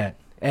that, right? Yeah,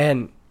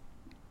 and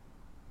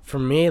for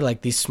me,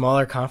 like, these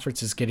smaller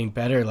conferences getting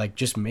better, like,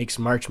 just makes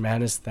March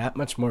Madness that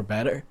much more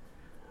better.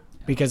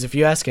 Because if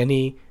you ask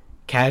any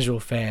casual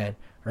fan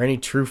or any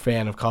true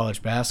fan of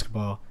college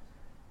basketball,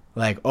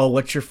 like, oh,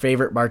 what's your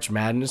favorite March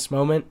Madness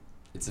moment?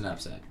 It's an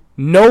upset.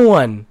 No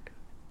one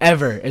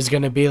ever is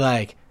going to be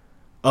like,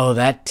 oh,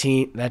 that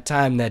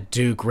time that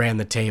Duke ran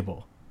the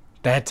table.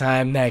 That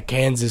time that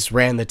Kansas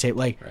ran the table.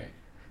 Like,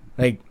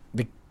 like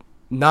the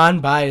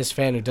non-biased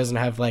fan who doesn't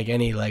have, like,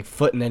 any, like,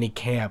 foot in any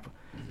camp,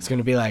 it's going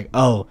to be like,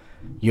 oh,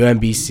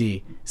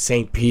 UMBC,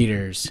 St.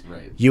 Peter's,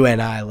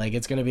 UNI. Like,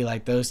 it's going to be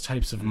like those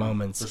types of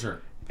moments. For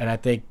sure. And I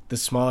think the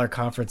smaller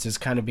conference is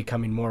kind of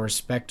becoming more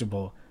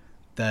respectable.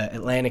 The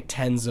Atlantic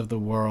 10s of the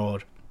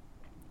world,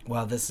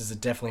 while this is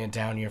definitely a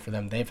down year for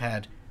them, they've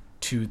had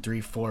 2,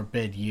 3, 4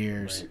 bid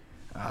years.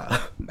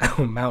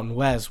 Mountain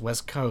West,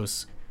 West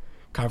Coast,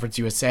 Conference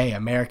USA,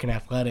 American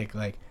Athletic.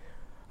 Like,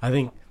 I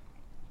think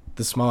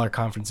the smaller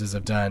conferences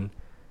have done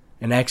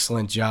an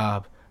excellent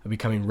job of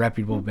becoming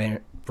reputable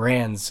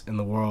brands in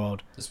the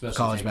world of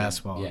college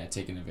basketball. Yeah,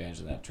 taking advantage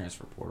of that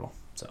transfer portal.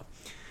 So,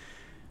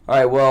 All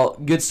right, well,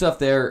 good stuff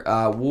there.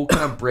 We'll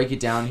kind of break it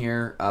down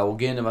here. We'll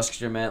get into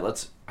Musketeer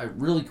Minute.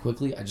 Really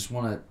quickly, I just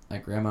want to,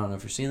 Graham, I don't know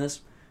if you're seeing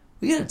this.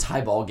 We got a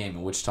tie ball game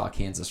in Wichita,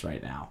 Kansas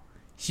right now.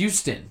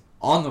 Houston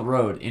on the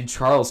road in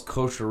Charles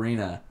Koch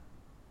Arena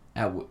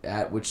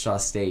at Wichita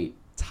State,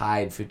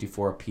 tied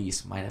 54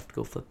 apiece. Might have to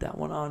go flip that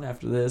one on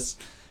after this.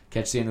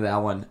 Catch the end of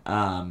that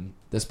one.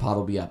 This pod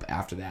will be up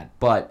after that,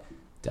 but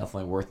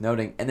definitely worth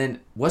noting. And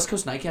then West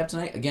Coast Nightcap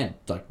tonight, again,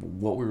 like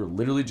what we were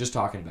literally just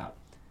talking about.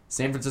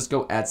 San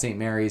Francisco at St.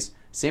 Mary's.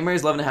 St.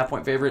 Mary's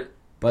 11.5-point favorite,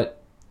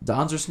 but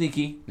Dons are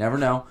sneaky. Never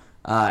know.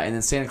 And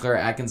then Santa Clara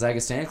at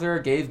Gonzaga. Santa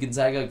Clara gave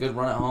Gonzaga a good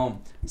run at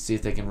home. See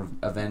if they can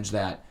avenge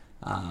that.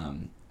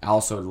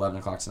 Also at 11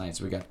 o'clock tonight.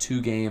 So we got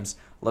 2 games.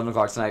 11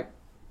 o'clock tonight.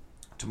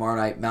 Tomorrow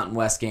night, Mountain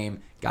West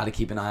game. Got to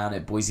keep an eye on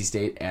it. Boise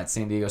State at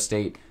San Diego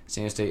State.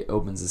 San Diego State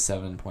opens as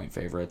 7-point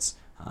favorites.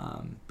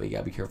 But you got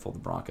to be careful of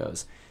the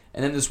Broncos.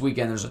 And then this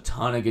weekend, there's a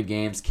ton of good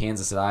games.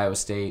 Kansas at Iowa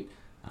State.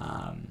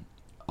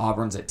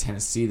 Auburn's at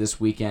Tennessee this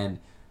weekend.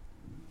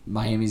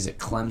 Miami's at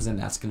Clemson.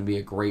 That's going to be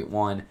a great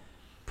one.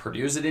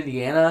 Purdue's at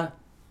Indiana.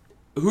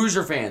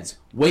 Hoosier fans,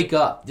 wake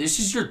up. This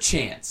is your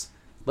chance.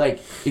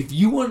 Like, if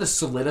you want to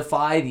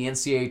solidify the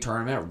NCAA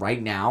tournament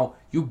right now,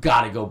 you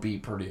got to go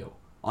beat Purdue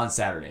on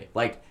Saturday.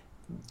 Like,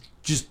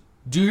 just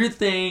do your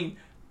thing.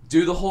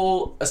 Do the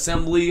whole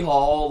assembly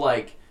hall,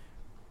 like,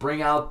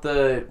 bring out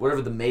the,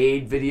 whatever the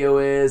maid video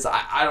is.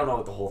 I don't know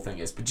what the whole thing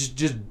is, but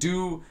just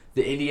do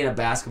the Indiana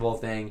basketball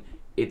thing.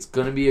 It's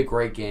going to be a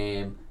great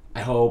game.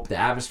 I hope. The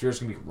atmosphere is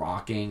going to be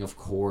rocking, of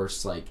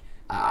course. Like,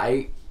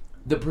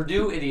 the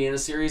Purdue-Indiana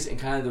series and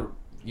kind of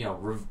the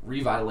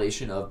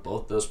revitalization of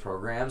both those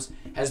programs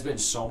has been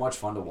so much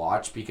fun to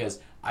watch because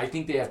I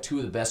think they have 2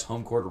 of the best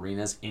home court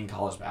arenas in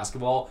college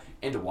basketball,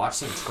 and to watch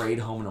them trade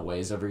home and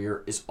aways every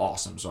year is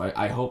awesome. So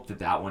I hope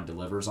that one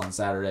delivers on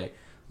Saturday.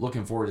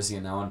 Looking forward to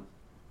seeing that one.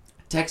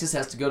 Texas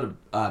has to go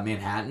to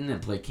Manhattan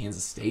and play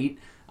Kansas State.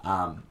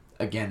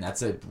 Again,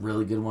 that's a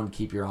really good one to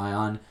keep your eye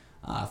on.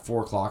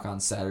 4 o'clock on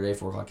Saturday,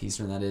 4 o'clock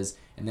Eastern, that is.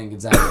 And then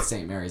Gonzaga at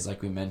St. Mary's,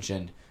 like we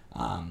mentioned,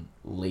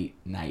 late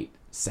night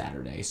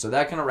Saturday. So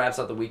that kind of wraps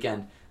up the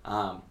weekend.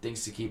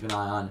 Things to keep an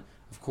eye on.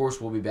 Of course,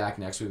 we'll be back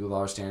next week with all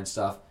our standard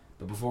stuff.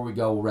 But before we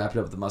go, we'll wrap it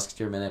up with the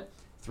Musketeer Minute.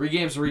 3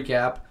 games to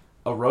recap.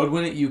 A road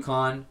win at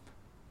UConn,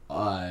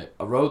 a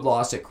road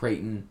loss at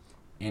Creighton,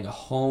 and a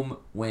home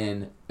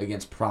win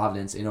against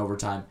Providence in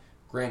overtime.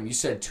 Graham, you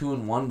said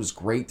 2-1 was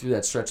great through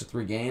that stretch of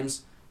 3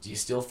 games. Do you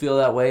still feel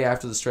that way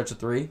after the stretch of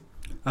 3?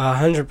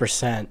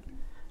 100%.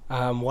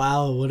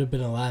 While it would have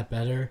been a lot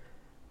better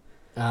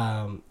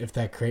if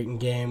that Creighton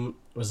game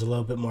was a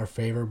little bit more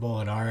favorable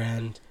at our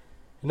end.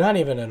 Not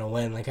even in a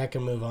win. Like, I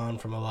can move on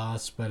from a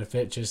loss, but if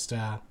it just,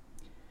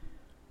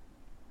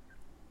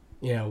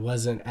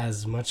 wasn't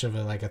as much of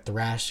a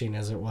thrashing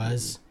as it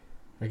was,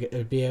 it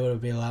would be able to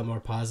be a lot more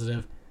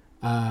positive.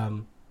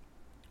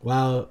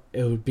 While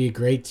it would be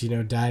great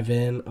to, dive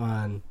in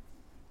on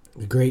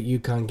the great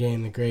UConn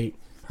game, the great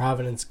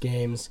Providence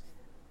games,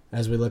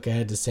 as we look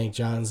ahead to St.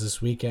 John's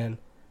this weekend.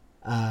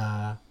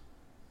 The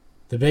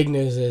big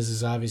news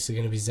is obviously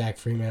going to be Zach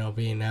Freeman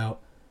being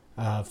out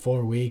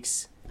 4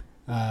 weeks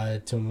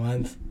to a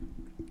month.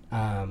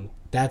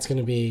 That's going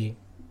to be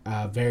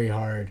very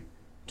hard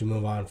to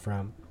move on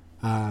from.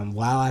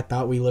 While I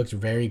thought we looked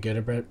very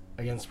good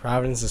against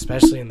Providence,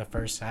 especially in the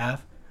first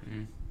half,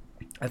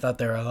 I thought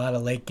there were a lot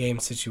of late game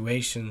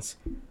situations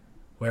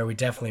where we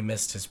definitely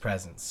missed his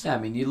presence. Yeah, I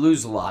mean, you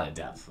lose a lot of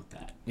depth with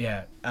that.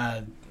 Yeah,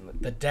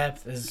 the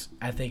depth is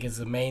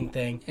the main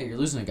thing. Yeah, you're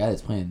losing a guy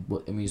that's playing,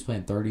 he's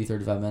playing 30,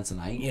 35 minutes a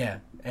night. Yeah,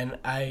 and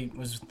I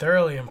was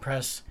thoroughly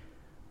impressed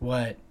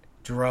what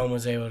Jerome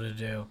was able to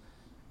do.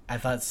 I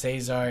thought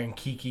Cesar and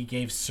Kiki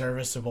gave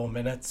serviceable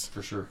minutes.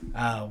 For sure.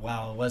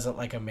 While it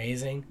wasn't,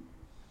 amazing.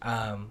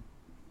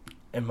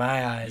 In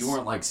my eyes... You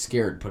weren't,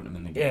 scared putting them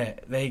in the game. Yeah,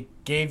 they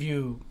gave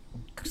you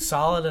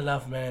solid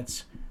enough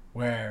minutes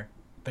where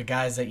the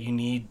guys that you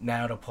need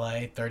now to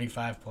play,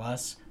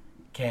 35+,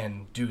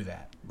 can do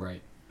that.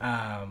 Right.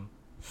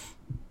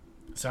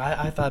 So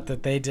I thought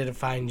that they did a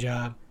fine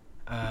job.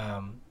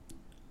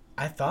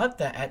 I thought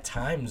that at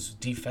times,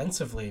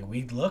 defensively,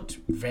 we looked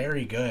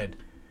very good.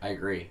 I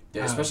agree.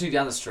 Especially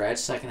down the stretch,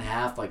 second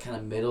half, kind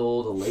of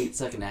middle to late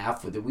second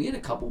half. We had a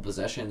couple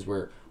possessions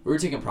where we were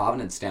taking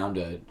Providence down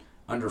to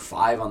under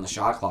 5 on the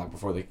shot clock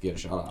before they could get a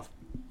shot off.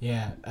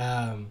 Yeah.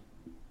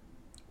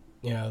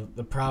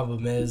 The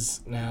problem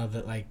is now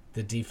that,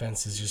 the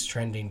defense is just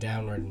trending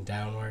downward and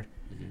downward.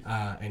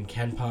 Mm-hmm. And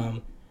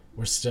KenPom,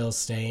 we're still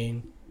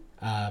staying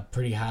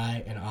pretty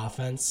high in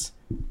offense.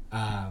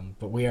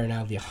 But we are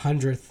now the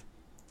 100th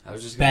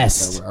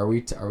best. Are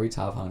we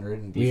top 100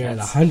 in defense? We are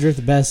the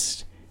 100th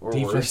best or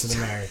defense worst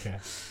in America.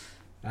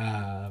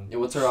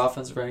 What's our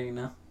offensive rating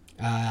now?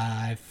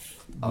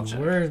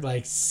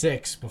 We're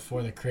 6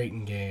 before the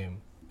Creighton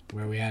game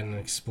where we had an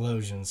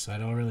explosion, so I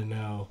don't really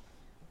know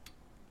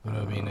what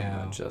it'll be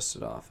now.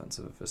 Adjusted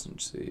offensive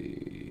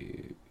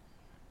efficiency.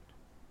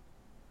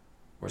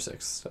 We're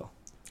 6 still.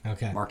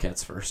 Okay.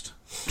 Marquette's first.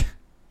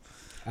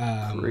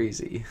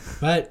 Crazy.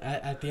 But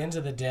at the end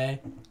of the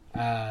day,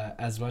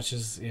 as much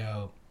as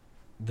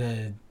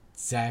the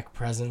Zach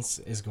presence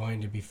is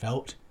going to be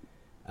felt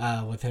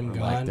with him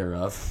gone. Lack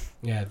thereof.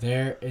 Yeah,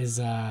 there's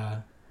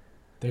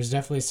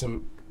definitely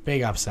some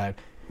big upside.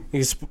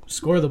 You can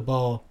score the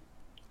ball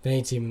with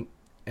any team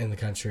in the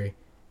country,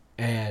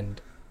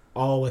 and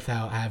all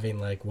without having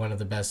like one of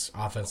the best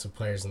offensive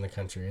players in the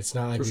country. It's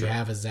not like we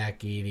have a Zach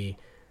Edey.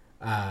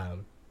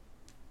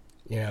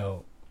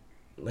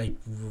 Like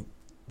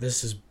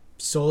this is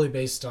solely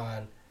based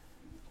on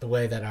the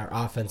way that our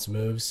offense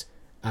moves.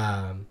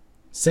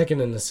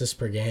 Second in assists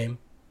per game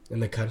in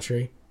the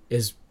country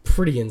is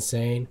pretty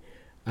insane.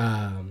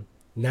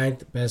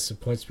 Ninth best in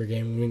points per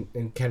game. I mean,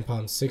 in Ken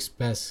Palm's sixth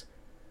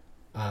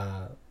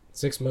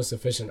most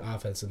efficient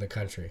offense in the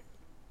country.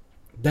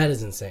 That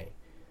is insane.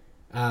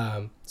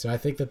 So I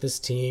think that this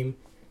team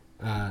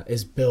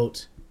is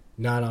built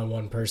not on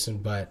one person,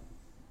 but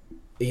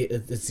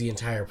it's the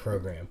entire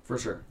program. For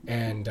sure.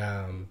 And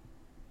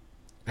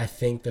I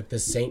think that the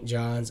St.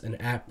 John's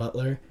and at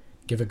Butler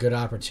give a good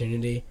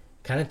opportunity,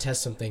 kind of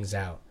test some things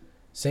out.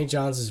 St.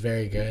 John's is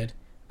very good.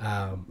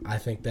 I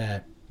think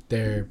that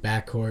their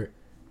backcourt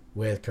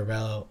with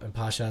Carvello and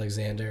Posh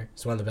Alexander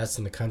is one of the best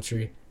in the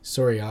country.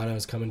 Soriano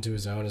is coming to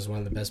his own as one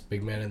of the best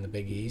big men in the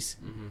Big East.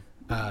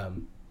 Mm-hmm.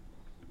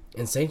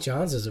 And St.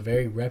 John's is a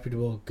very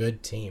reputable,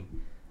 good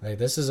team. Like,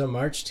 this is a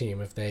March team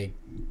if they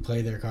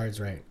play their cards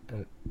right.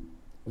 And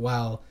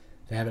while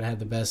they haven't had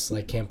the best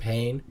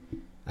campaign,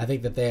 I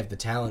think that they have the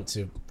talent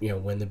to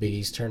win the Big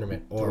East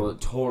tournament or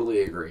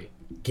totally agree.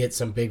 Get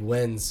some big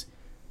wins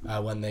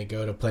when they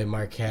go to play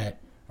Marquette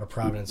or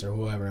Providence or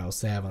whoever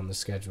else they have on the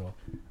schedule,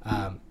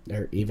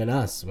 or even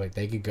us. Like,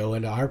 they could go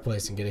into our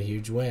place and get a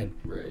huge win.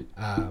 Right.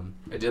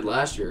 I did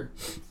last year.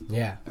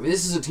 Yeah. I mean,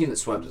 this is a team that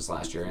swept us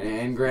last year,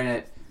 and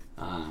granted,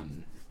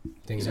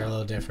 things are a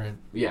little different.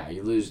 Yeah,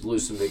 you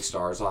lose some big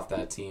stars off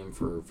that team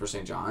for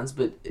St. John's,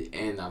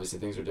 and obviously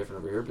things are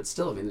different over here. But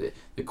still, I mean,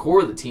 the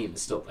core of the team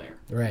is still there.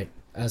 Right.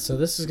 So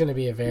this is going to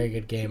be a very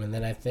good game, and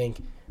then I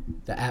think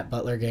the at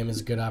Butler game is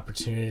a good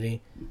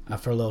opportunity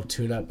for a little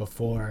tune-up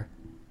before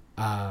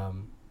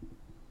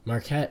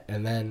Marquette,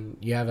 and then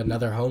you have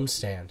another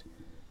homestand.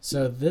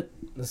 So the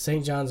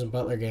St. John's and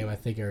Butler game, I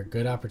think, are a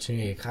good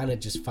opportunity to kind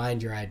of just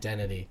find your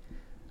identity.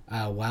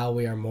 While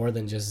we are more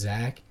than just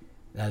Zach,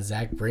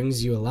 Zach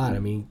brings you a lot. I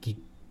mean, he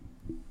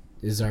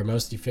is our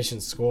most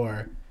efficient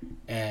scorer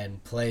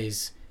and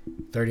plays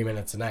 30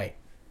 minutes a night.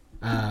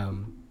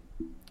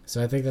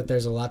 So I think that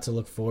there's a lot to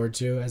look forward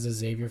to as a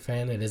Xavier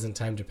fan. It isn't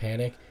time to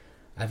panic.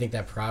 I think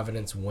that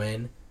Providence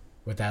win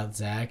without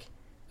Zach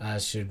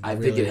should I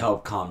think it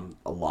helped calm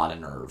a lot of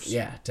nerves.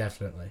 Yeah,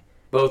 definitely.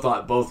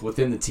 Both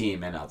within the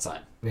team and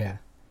outside. Yeah.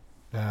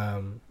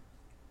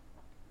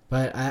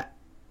 But I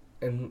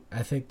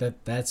think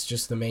that that's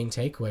just the main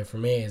takeaway for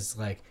me is,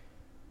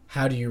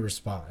 how do you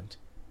respond?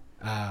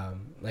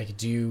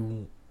 Do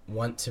you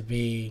want to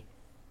be,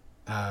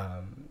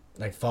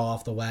 fall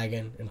off the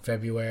wagon in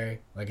February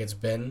like it's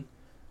been?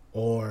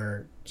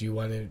 Or do you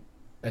want to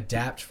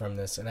adapt from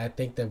this? And I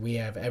think that we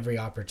have every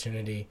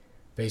opportunity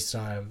based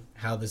on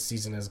how this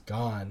season has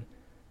gone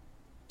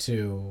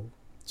to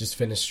just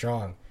finish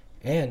strong.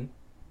 And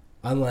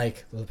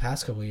unlike the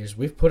past couple of years,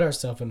 we've put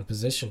ourselves in a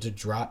position to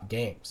drop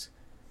games.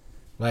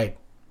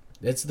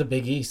 It's the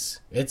Big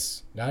East.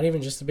 It's not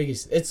even just the Big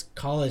East. It's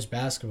college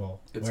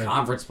basketball. It's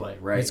conference play,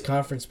 right? It's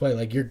conference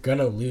play. You're going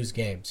to lose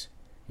games.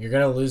 You're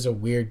going to lose a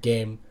weird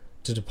game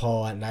to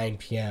DePaul at 9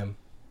 p.m.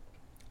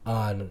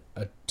 on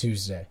a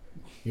Tuesday.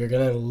 You're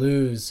going to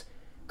lose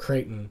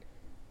Creighton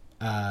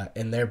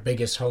in their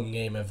biggest home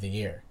game of the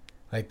year.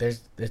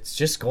 It's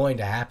just going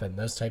to happen.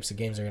 Those types of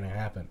games are going to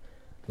happen.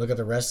 Look at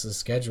the rest of the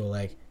schedule.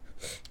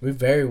 We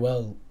very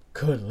well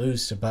could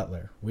lose to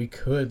Butler. We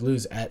could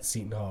lose at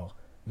Seton Hall.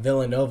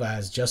 Villanova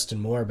has Justin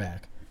Moore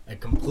back. A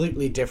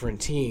completely different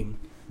team.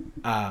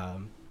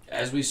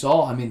 As we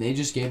saw, I mean, they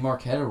just gave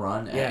Marquette a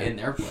run in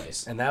their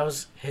place. And that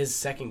was his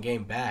second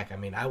game back. I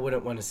mean, I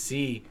wouldn't want to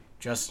see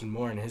Justin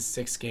Moore in his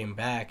sixth game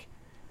back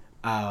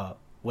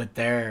with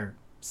their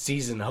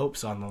season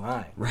hopes on the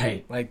line.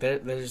 Right.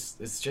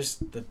 It's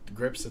just the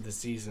grips of the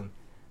season.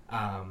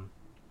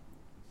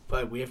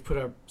 But we have put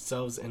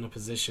ourselves in a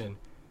position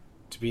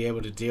to be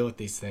able to deal with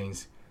these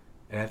things.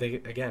 And I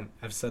think, again,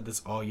 I've said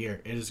this all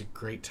year, it is a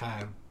great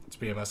time to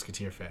be a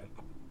Musketeer fan.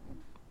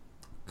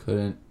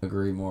 Couldn't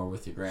agree more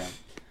with you, Graham.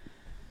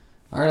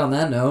 All right, on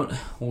that note,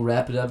 we'll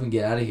wrap it up and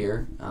get out of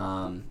here.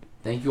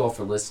 Thank you all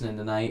for listening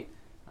tonight.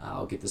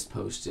 I'll get this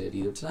posted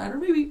either tonight or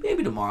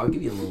maybe tomorrow. I'll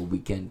give you a little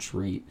weekend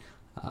treat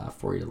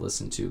for you to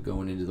listen to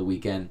going into the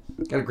weekend.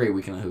 Got a great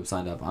weekend of hoops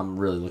lined up. I'm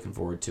really looking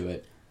forward to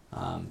it.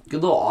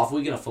 Good little off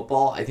weekend of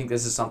football. I think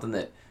this is something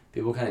that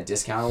people kind of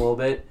discount a little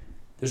bit.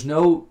 There's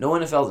no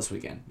NFL this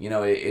weekend.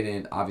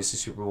 It obviously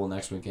Super Bowl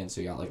next weekend,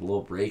 so you got a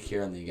little break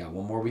here, and then you got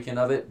one more weekend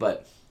of it.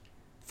 But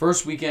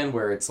first weekend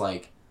where it's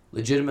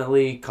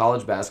legitimately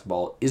college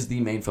basketball is the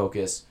main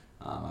focus.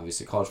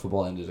 Obviously college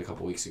football ended a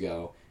couple weeks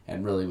ago,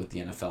 and really with the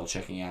NFL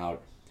checking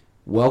out.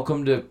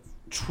 Welcome to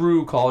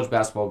true college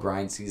basketball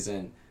grind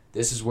season.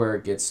 This is where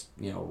it gets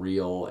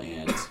real,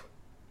 and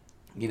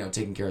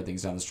taking care of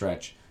things down the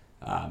stretch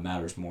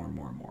matters more and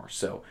more and more.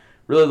 So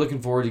really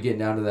looking forward to getting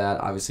down to that.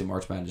 Obviously,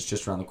 March Madness is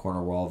just around the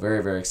corner. We're all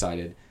very, very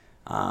excited.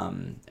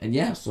 So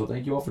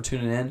thank you all for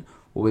tuning in.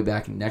 We'll be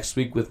back next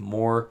week with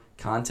more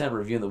content,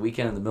 reviewing the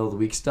weekend and the middle of the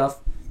week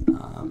stuff.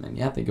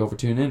 Thank you all for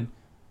tuning in.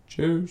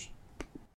 Cheers.